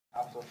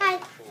Hi.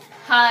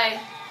 Hi.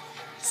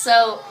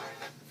 So,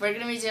 we're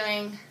going to be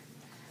doing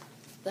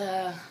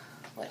the,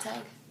 what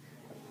tag?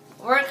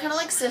 We're kind of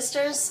like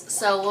sisters,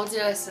 so we'll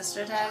do a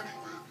sister tag.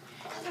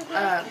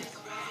 Yeah.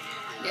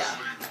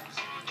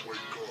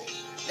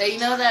 You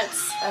know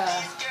that's,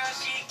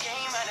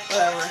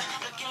 whatever.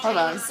 Hold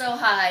on. So,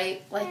 hi,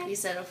 like we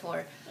said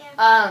before.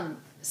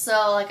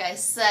 So, like I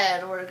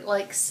said, we're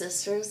like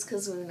sisters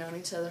because we've known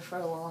each other for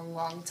a long,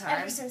 long time.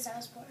 Ever since I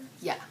was born.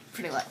 Yeah,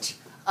 pretty much.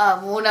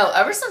 Well, no,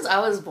 ever since I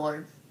was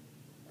born.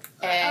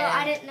 And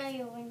I didn't know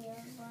you when you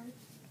were born.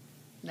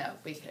 No,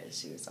 because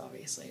she was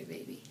obviously a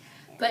baby.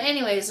 Yeah. But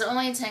anyways, there are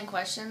only 10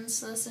 questions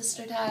to the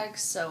sister tag,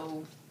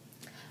 so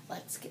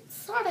let's get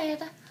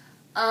started.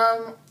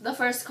 The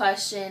first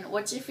question,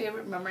 what's your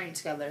favorite memory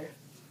together?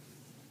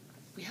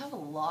 We have a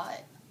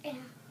lot. Yeah.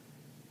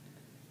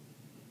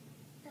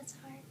 That's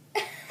hard.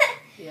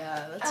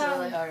 Yeah, that's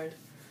really hard.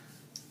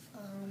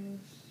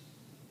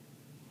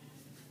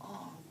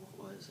 What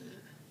was it?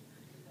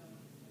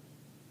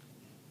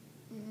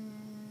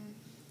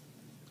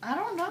 I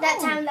don't know.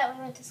 That time that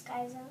we went to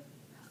Sky Zone.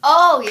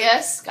 Oh,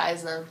 yes, Sky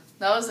Zone.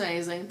 That was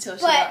amazing until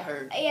she got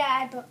hurt.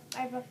 Yeah,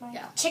 I broke my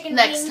chicken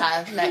Next wing.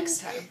 time.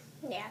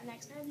 Yeah,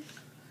 next time.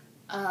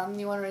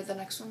 You want to read the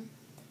next one?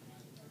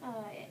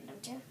 Yeah,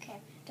 number 2. Okay.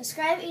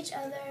 Describe each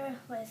other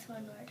with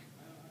one word.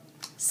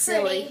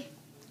 Silly.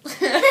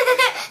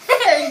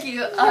 Thank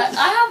you.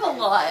 I have a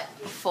lot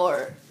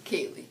for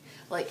Kaylee.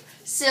 Like,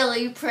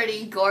 silly,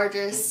 pretty,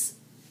 gorgeous,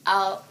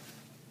 out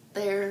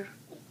there.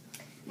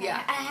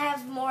 Yeah. I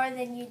have more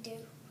than you do.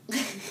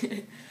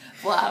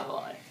 Well, I have a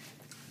lot.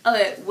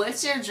 Okay,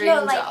 what's your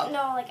dream job?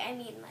 I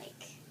mean,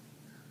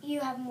 you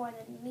have more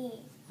than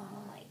me.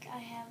 I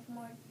have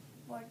more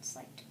words,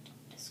 to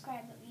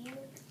describe of you.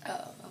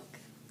 Oh,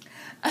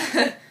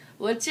 okay.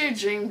 What's your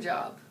dream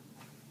job?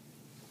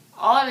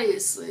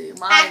 Obviously,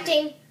 mine.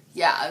 Acting.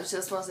 Yeah, I was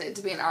just supposed to say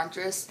to be an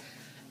actress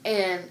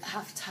and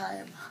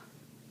half-time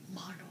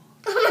model.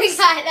 Oh my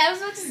god, I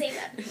was about to say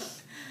that.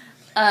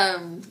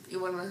 You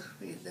want to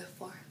read the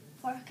 4?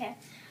 4, okay.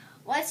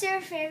 What's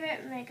your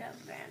favorite makeup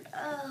brand?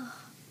 Oh.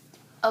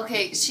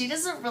 Okay, she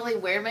doesn't really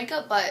wear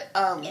makeup, but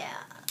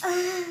yeah.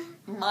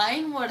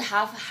 Mine would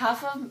have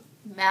half of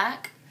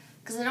MAC,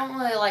 because I don't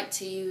really like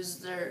to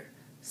use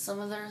some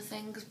of their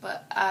things,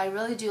 but I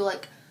really do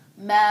like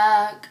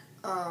MAC.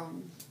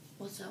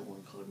 What's that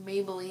one called?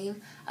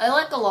 Maybelline. I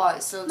like a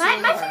lot, so it's my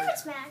really hard.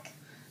 favorite's MAC.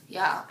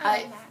 Yeah,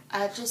 I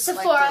just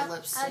Sephora. like the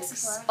lipsticks. I like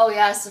Sephora. Oh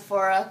yeah,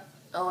 Sephora.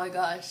 Oh my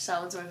gosh,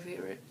 that one's my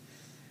favorite.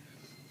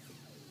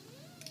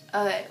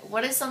 Okay,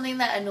 what is something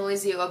that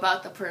annoys you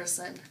about the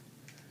person?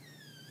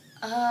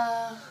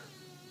 I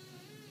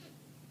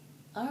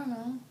don't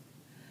know.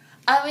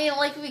 I mean,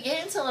 we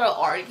get into little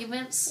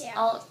arguments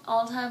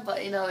all the time,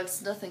 but,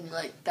 it's nothing,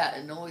 that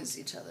annoys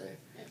each other.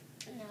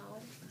 No.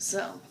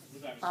 So,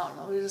 I don't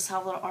know, we just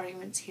have little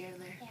arguments here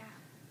and there. Yeah.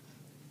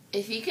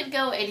 If you could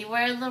go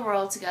anywhere in the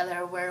world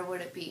together, where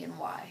would it be and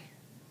why?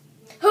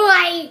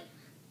 Hawaii!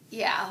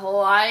 Yeah,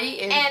 Hawaii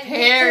and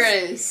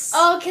Paris.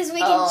 Because we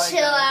can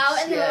chill out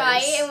in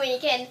Hawaii, and we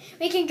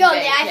can go to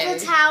the Eiffel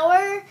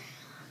Tower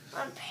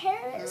on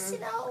Paris,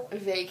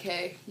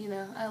 Vacay.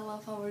 I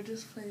love how we're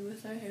just playing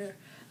with our hair.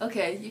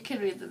 Okay, you can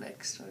read the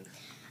next one.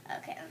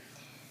 Okay.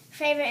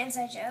 Favorite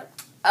inside joke?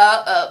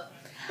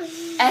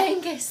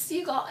 Angus,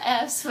 you got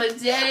F's for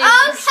days.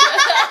 Oh,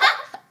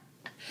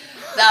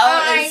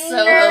 that one is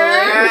so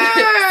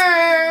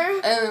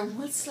hilarious.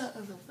 What's the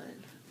other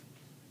one?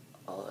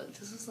 Oh,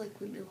 this is when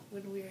we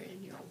were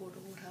in your old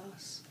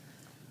house.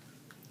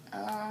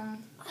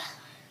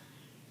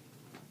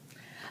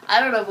 I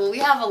don't know, but we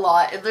have a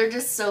lot, and they're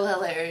just so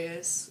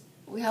hilarious.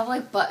 We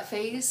have butt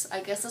face.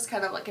 I guess that's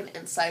kind of like an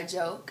inside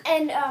joke.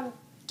 And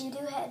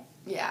doo-doo head.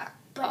 Yeah.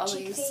 Butt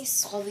cheek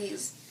face. All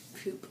these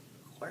poop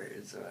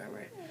words or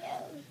whatever.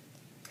 Yeah.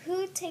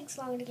 Who takes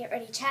long to get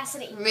ready?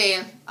 Chastity. Me.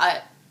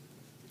 I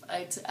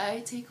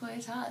take my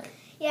time.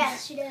 Yeah,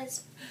 she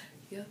does.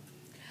 Yep.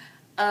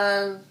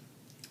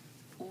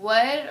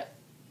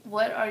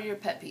 What are your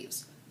pet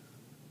peeves?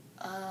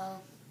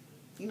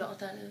 You know what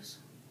that is?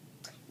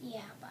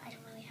 Yeah, but I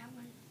don't really have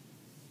one.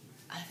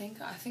 I think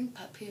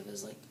pet peeve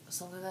is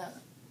something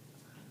that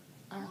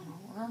I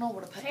don't know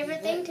what a pet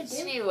favorite peeve thing is. to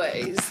do.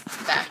 Anyways,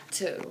 back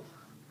to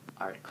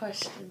our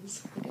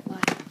questions. Look at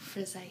my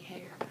frizzy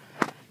hair.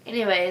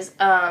 Anyways,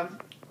 the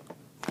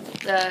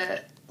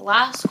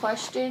last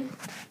question.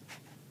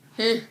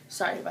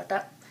 Sorry about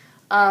that.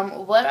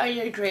 What are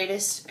your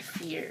greatest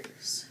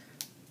fears?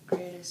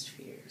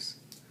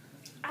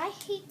 I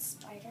hate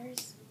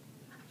spiders.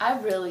 I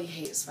really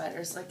hate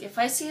spiders. If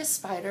I see a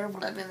spider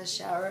when I'm in the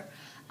shower,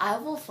 I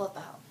will flip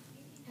out.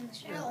 In the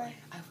shower? Really,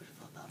 I would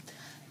flip out.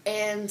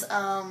 And,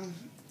 okay.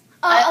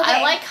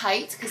 I like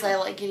heights because I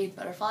like getting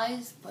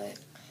butterflies, but...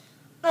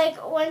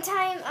 one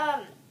time,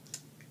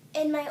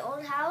 in my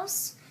old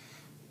house,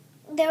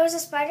 there was a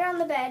spider on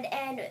the bed,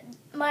 and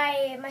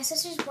my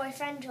sister's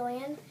boyfriend,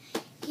 Julian,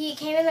 he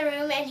came in the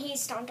room and he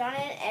stomped on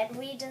it, and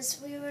we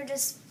were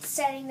just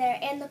sitting there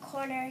in the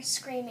corner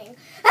screaming,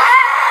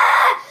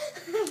 "Ah!"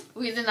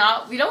 We did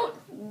not. We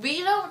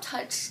don't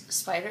touch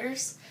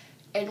spiders,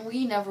 and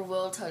we never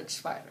will touch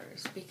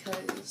spiders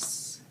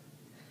because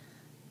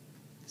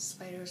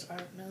spiders are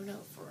no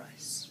for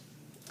us.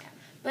 Yeah.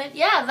 But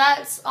yeah,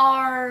 that's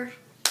our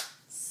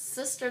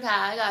sister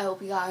tag. I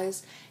hope you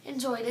guys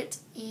enjoyed it,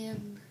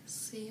 and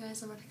see you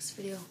guys in our next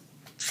video.